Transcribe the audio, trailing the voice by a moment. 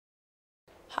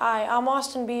Hi, I'm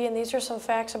Austin B, and these are some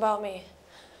facts about me.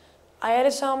 I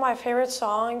added some of my favorite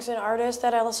songs and artists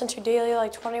that I listen to daily,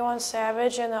 like 21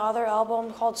 Savage and the other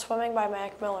album called Swimming by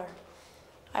Mac Miller.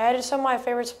 I added some of my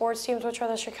favorite sports teams, which are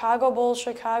the Chicago Bulls,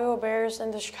 Chicago Bears,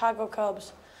 and the Chicago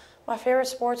Cubs. My favorite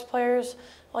sports players,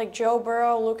 like Joe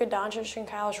Burrow, Luka Doncic, and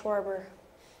Kyle Schwarber.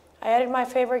 I added my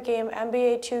favorite game,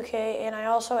 NBA 2K, and I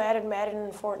also added Madden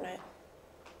and Fortnite.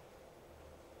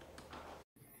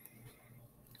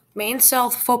 Maine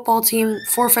South football team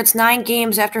forfeits 9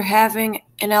 games after having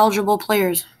ineligible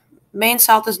players. Maine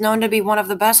South is known to be one of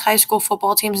the best high school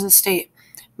football teams in the state.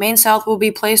 Maine South will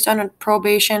be placed on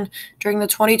probation during the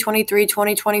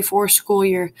 2023-2024 school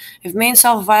year. If Maine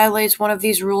South violates one of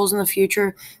these rules in the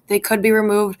future, they could be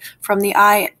removed from the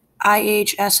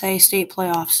IHSA state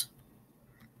playoffs.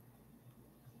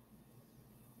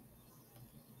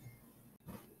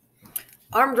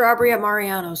 Armed robbery at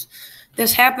Mariano's.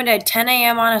 This happened at 10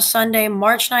 a.m. on a Sunday,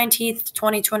 March 19th,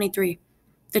 2023.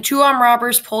 The two armed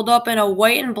robbers pulled up in a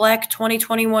white and black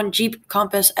 2021 Jeep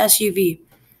Compass SUV,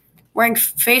 wearing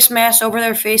face masks over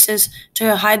their faces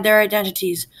to hide their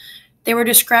identities. They were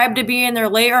described to be in their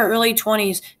late or early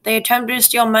 20s. They attempted to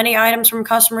steal many items from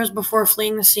customers before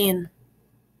fleeing the scene.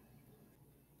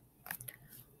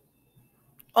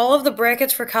 All of the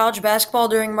brackets for college basketball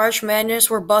during March Madness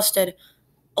were busted.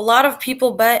 A lot of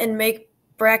people bet and make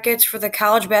brackets for the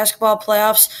college basketball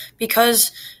playoffs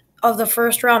because of the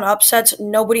first round upsets.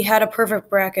 Nobody had a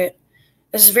perfect bracket.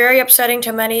 This is very upsetting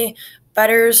to many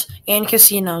bettors and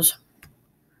casinos.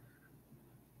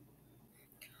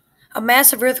 A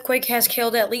massive earthquake has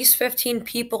killed at least 15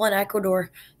 people in Ecuador.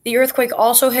 The earthquake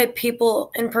also hit people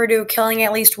in Peru, killing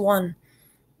at least one.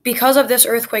 Because of this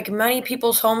earthquake, many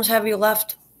people's homes have been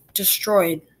left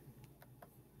destroyed.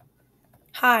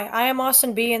 Hi, I am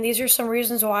Austin B, and these are some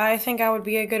reasons why I think I would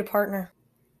be a good partner.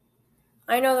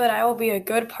 I know that I will be a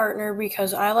good partner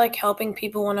because I like helping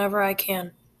people whenever I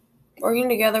can. Working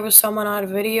together with someone on a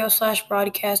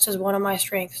video/broadcast is one of my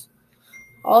strengths.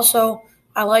 Also,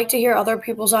 I like to hear other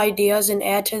people's ideas and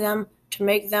add to them to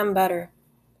make them better.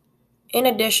 In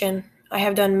addition, I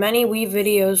have done many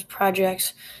WeVideos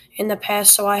projects in the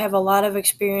past, so I have a lot of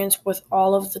experience with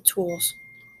all of the tools.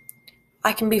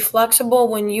 I can be flexible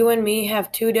when you and me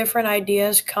have two different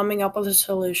ideas coming up with a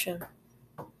solution.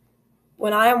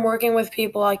 When I am working with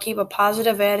people, I keep a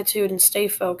positive attitude and stay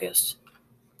focused.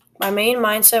 My main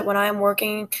mindset when I am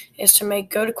working is to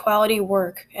make good quality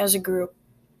work as a group.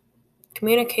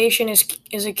 Communication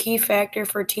is a key factor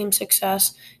for team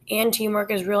success, and teamwork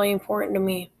is really important to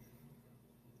me.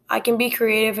 I can be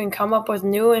creative and come up with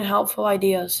new and helpful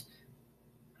ideas.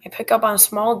 I pick up on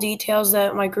small details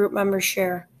that my group members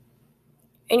share.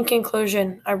 In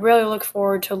conclusion, I really look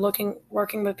forward to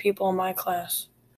working with people in my class.